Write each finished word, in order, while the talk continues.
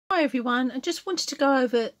Hi everyone, I just wanted to go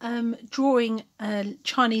over drawing a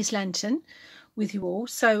Chinese lantern with you all.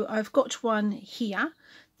 So I've got one here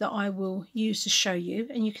that I will use to show you,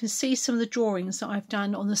 and you can see some of the drawings that I've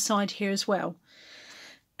done on the side here as well.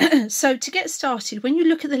 So to get started, when you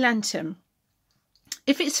look at the lantern,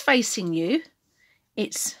 if it's facing you,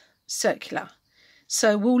 it's circular.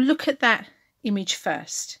 So we'll look at that image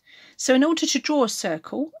first. So in order to draw a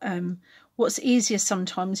circle, what's easier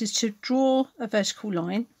sometimes is to draw a vertical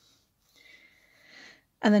line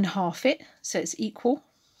and then half it so it's equal,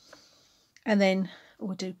 and then,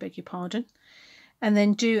 beg your pardon, and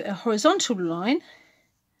then do a horizontal line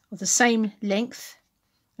of the same length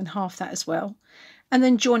and half that as well, and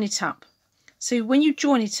then join it up. So when you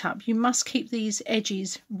join it up, you must keep these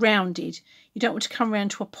edges rounded. You don't want to come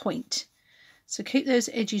round to a point, so keep those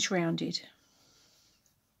edges rounded.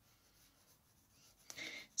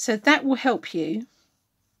 So that will help you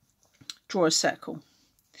draw a circle.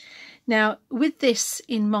 Now, with this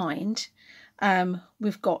in mind,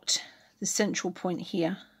 we've got the central point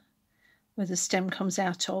here where the stem comes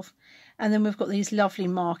out of, and then we've got these lovely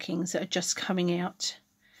markings that are just coming out.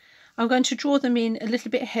 I'm going to draw them in a little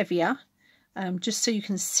bit heavier, just so you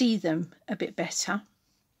can see them a bit better.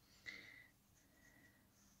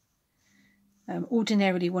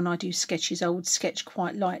 Ordinarily when I do sketches, I would sketch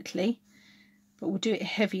quite lightly, but we'll do it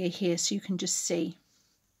heavier here so you can just see.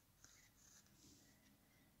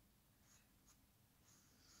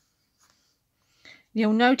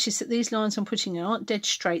 You'll notice that these lines I'm putting in aren't dead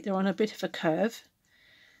straight, they're on a bit of a curve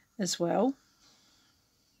as well.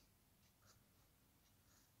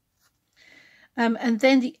 And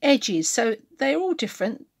then the edges, so they're all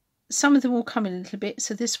different. Some of them will come in a little bit,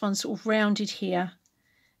 so this one's sort of rounded here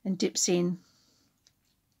and dips in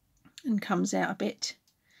and comes out a bit.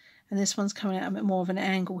 And this one's coming out a bit more of an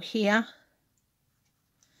angle here,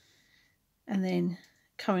 and then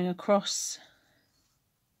coming across,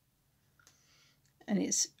 and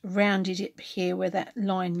it's rounded it here where that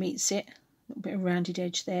line meets it, a little bit of rounded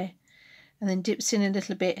edge there, and then dips in a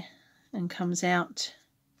little bit and comes out.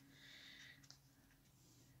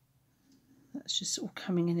 That's just all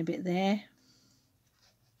coming in a bit there.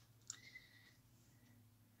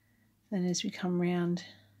 Then as we come round,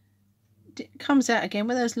 it comes out again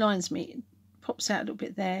where those lines meet, it pops out a little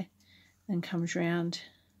bit there, then comes round.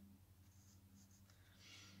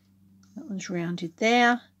 That one's rounded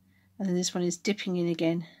there, and then this one is dipping in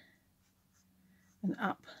again and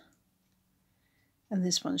up, and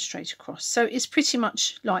this one's straight across. So it's pretty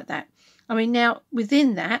much like that. I mean, now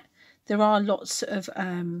within that there are lots of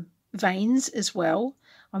veins as well.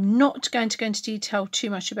 I'm not going to go into detail too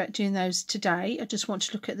much about doing those today. I just want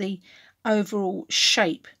to look at the overall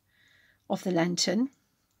shape of the lantern.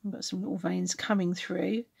 I've got some little veins coming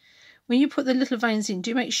through. When you put the little veins in,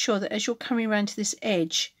 do make sure that as you're coming around to this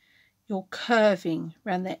edge, you're curving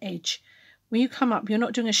around that edge. When you come up, you're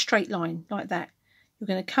not doing a straight line like that. You're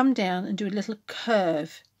going to come down and do a little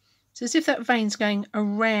curve. So as if that vein's going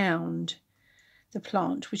around the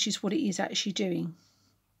plant, which is what it is actually doing.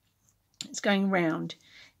 It's going round.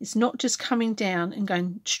 It's not just coming down and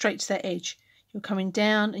going straight to that edge. You're coming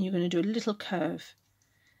down and you're going to do a little curve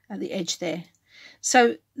at the edge there.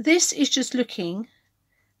 So this is just looking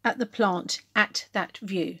at the plant at that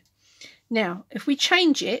view. Now, if we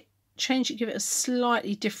change it, give it a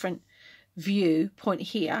slightly different view point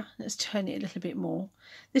here. Let's turn it a little bit more.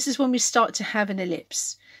 This is when we start to have an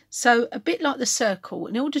ellipse. So a bit like the circle,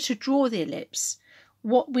 in order to draw the ellipse,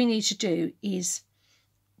 what we need to do is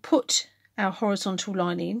put our horizontal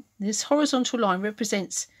line in. This horizontal line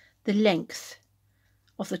represents the length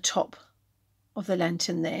of the top of the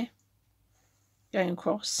lantern there, going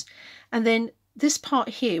across, and then this part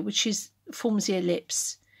here, which forms the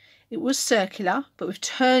ellipse. It was circular, but we've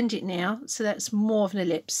turned it now, so that's more of an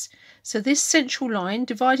ellipse. So this central line,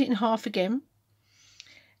 divide it in half again,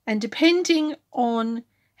 and depending on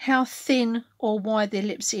how thin or wide the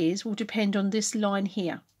ellipse is will depend on this line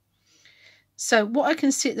here. So what I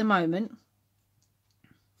can see at the moment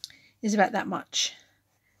is about that much.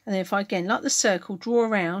 And then if I, again, like the circle, draw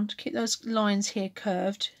around, keep those lines here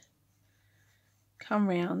curved, come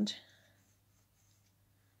round,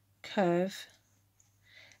 curve,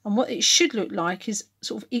 and what it should look like is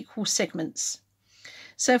sort of equal segments.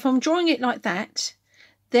 So if I'm drawing it like that,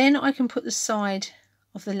 then I can put the side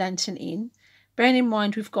of the lantern in, bearing in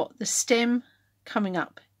mind we've got the stem coming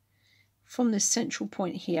up from this central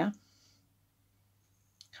point here,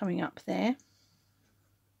 coming up there,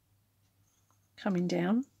 coming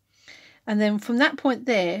down, and then from that point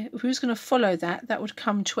there, if we was going to follow that, that would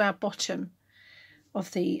come to our bottom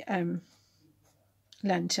of the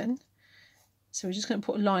lantern. So we're just going to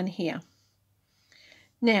put a line here.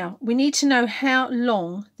 Now we need to know how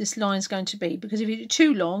long this line is going to be, because if you do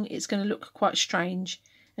too long it's going to look quite strange,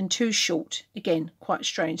 and too short, again, quite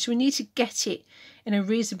strange. So we need to get it in a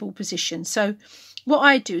reasonable position. So what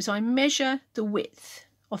I do is I measure the width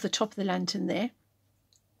of the top of the lantern there,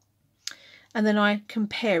 and then I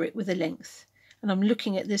compare it with the length, and I'm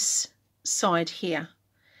looking at this side here,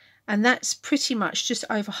 and that's pretty much just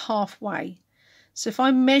over halfway. So if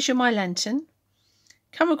I measure my lantern,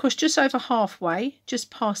 come across just over halfway,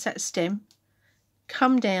 just past that stem,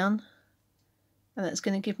 come down, and that's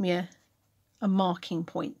going to give me a marking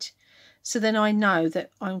point. So then I know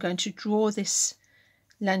that I'm going to draw this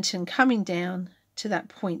lantern coming down to that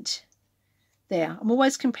point there. I'm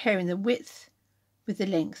always comparing the width with the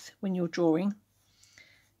length when you're drawing,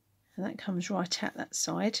 and that comes right at that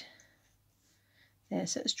side there.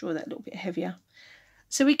 So let's draw that a little bit heavier.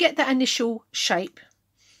 So we get that initial shape,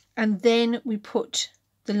 and then we put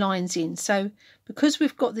the lines in. So because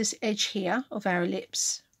we've got this edge here of our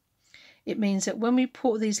ellipse, it means that when we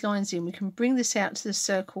put these lines in, we can bring this out to the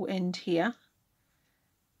circle end here,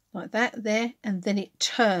 like that there, and then it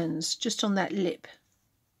turns just on that lip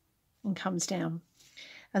and comes down.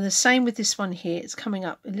 And the same with this one here, it's coming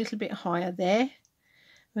up a little bit higher there.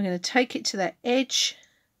 We're going to take it to that edge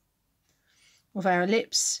of our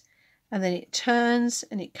ellipse, and then it turns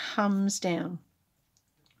and it comes down.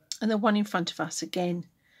 And the one in front of us, again,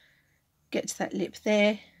 get to that lip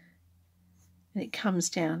there, and it comes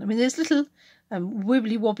down. I mean, there's little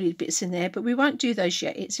wibbly wobbly bits in there, but we won't do those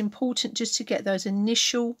yet. It's important just to get those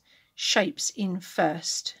initial shapes in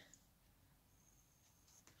first.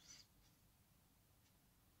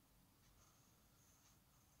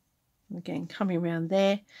 Again, coming around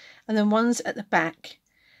there, and then ones at the back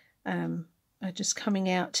are just coming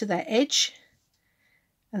out to that edge,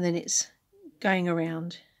 and then it's going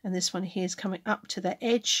around, and this one here is coming up to that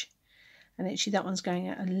edge, and actually that one's going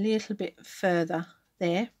out a little bit further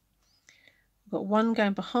there. We've got one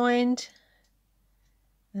going behind,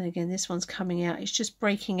 and again this one's coming out. It's just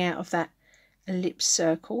breaking out of that ellipse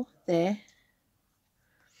circle there,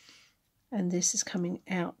 and this is coming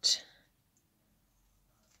out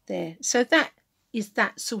there. So that is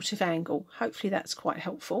that sort of angle. Hopefully that's quite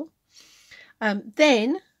helpful.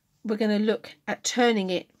 Then we're going to look at turning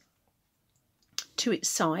it to its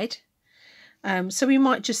side. So we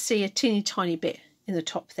might just see a teeny tiny bit in the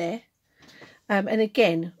top there. And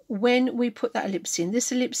again, when we put that ellipse in,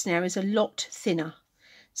 this ellipse now is a lot thinner.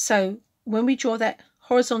 So when we draw that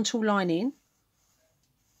horizontal line in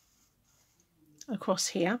across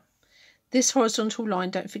here, this horizontal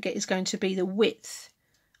line, don't forget, is going to be the width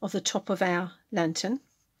of the top of our lantern.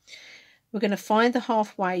 We're going to find the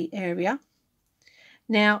halfway area.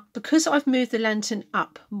 Now, because I've moved the lantern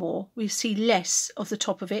up more, we see less of the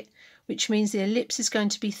top of it, which means the ellipse is going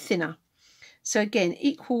to be thinner. So again,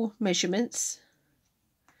 equal measurements,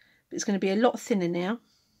 but it's going to be a lot thinner now.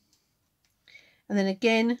 And then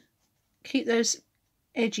again, keep those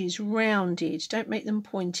edges rounded, don't make them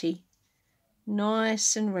pointy.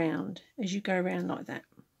 Nice and round as you go around like that.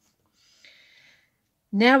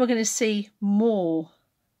 Now we're going to see more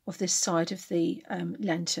of this side of the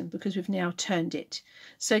lantern, because we've now turned it.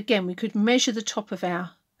 So again, we could measure the top of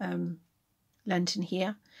our lantern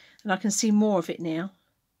here, and I can see more of it now.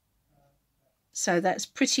 So that's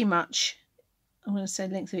pretty much, I'm going to say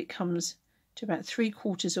the length of it comes to about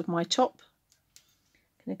 3/4 of my top.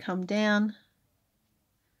 I'm going to come down,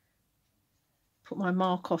 put my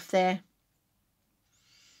mark off there,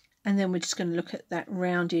 and then we're just going to look at that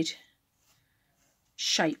rounded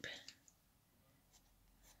shape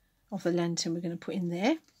of the lantern we're going to put in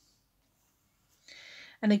there.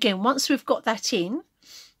 And again, once we've got that in,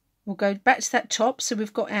 we'll go back to that top. So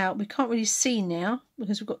we've got our, we can't really see now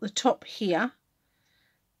because we've got the top here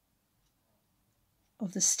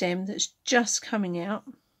of the stem that's just coming out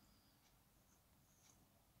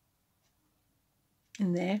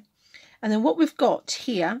in there. And then what we've got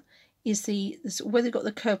here is where they've got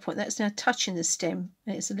the curve point, that's now touching the stem,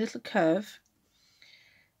 and it's a little curve,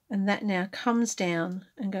 and that now comes down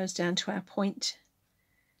and goes down to our point,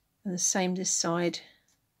 and the same this side,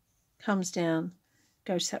 comes down,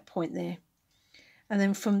 goes to that point there. And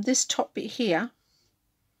then from this top bit here,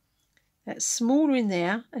 that's smaller in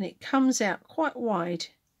there, and it comes out quite wide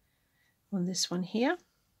on this one here,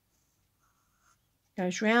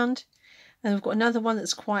 goes round, and we've got another one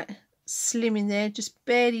that's quite slim in there, just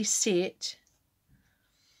barely see it,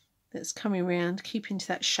 that's coming around, keeping to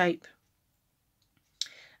that shape,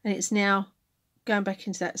 and it's now going back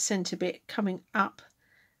into that centre bit, coming up,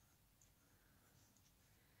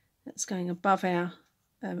 that's going above our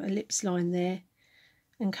ellipse line there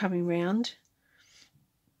and coming round.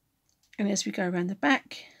 And as we go around the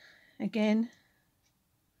back again,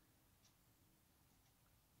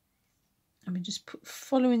 and we just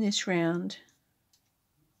following this round,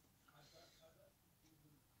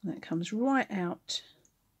 and that comes right out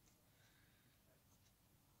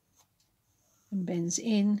and bends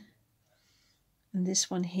in, and this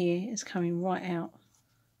one here is coming right out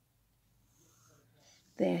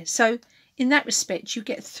there. So in that respect, you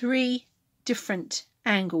get 3 different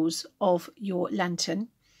angles of your lantern.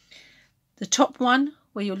 The top one,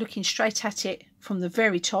 where you're looking straight at it from the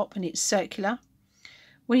very top and it's circular.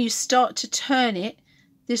 When you start to turn it,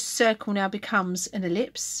 this circle now becomes an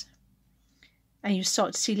ellipse and you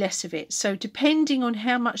start to see less of it. So depending on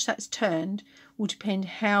how much that's turned will depend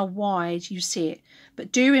how wide you see it.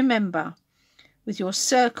 But do remember, with your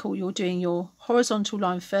circle, you're doing your horizontal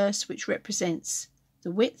line first, which represents the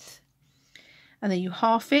width, and then you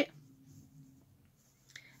half it.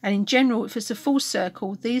 And in general, if it's a full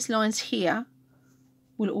circle, these lines here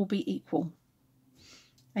will all be equal.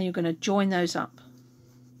 And you're going to join those up.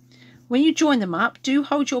 When you join them up, do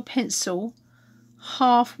hold your pencil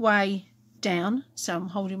halfway down. So I'm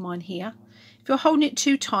holding mine here. If you're holding it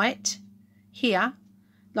too tight here,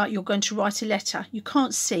 like you're going to write a letter, you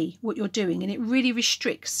can't see what you're doing and it really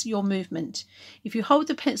restricts your movement. If you hold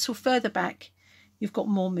the pencil further back, you've got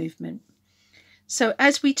more movement. So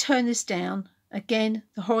as we turn this down, again,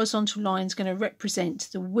 the horizontal line is going to represent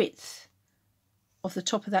the width of the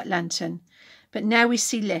top of that lantern. But now we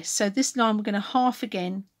see less. So this line we're going to half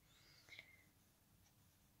again.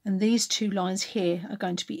 And these 2 lines here are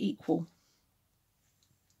going to be equal.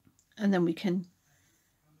 And then we can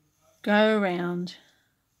go around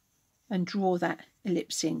and draw that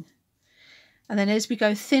ellipse in. And then as we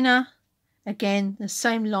go thinner, again, the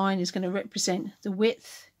same line is going to represent the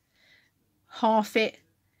width. Half it.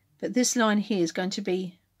 But this line here is going to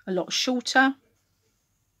be a lot shorter.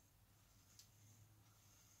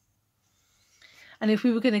 And if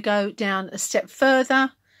we were going to go down a step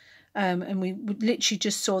further, and we would literally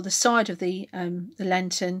just saw the side of the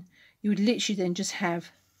lantern, you would literally then just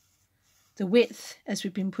have the width as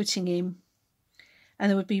we've been putting in,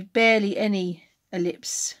 and there would be barely any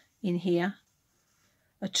ellipse in here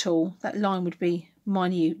at all. That line would be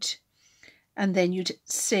minute, and then you'd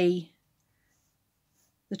see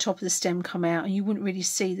the top of the stem come out, and you wouldn't really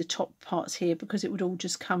see the top parts here because it would all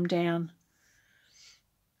just come down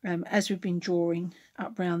as we've been drawing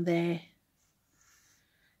up round there,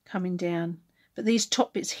 coming down. But these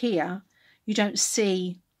top bits here, you don't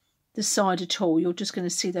see the side at all. You're just going to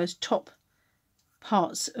see those top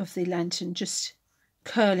parts of the lantern just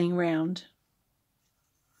curling round,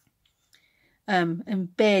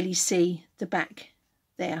 and barely see the back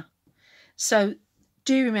there. So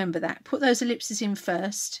do remember that. Put those ellipses in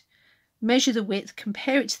first, measure the width,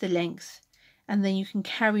 compare it to the length, and then you can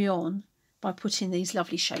carry on by putting these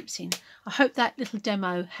lovely shapes in. I hope that little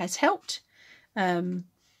demo has helped.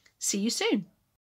 See you soon.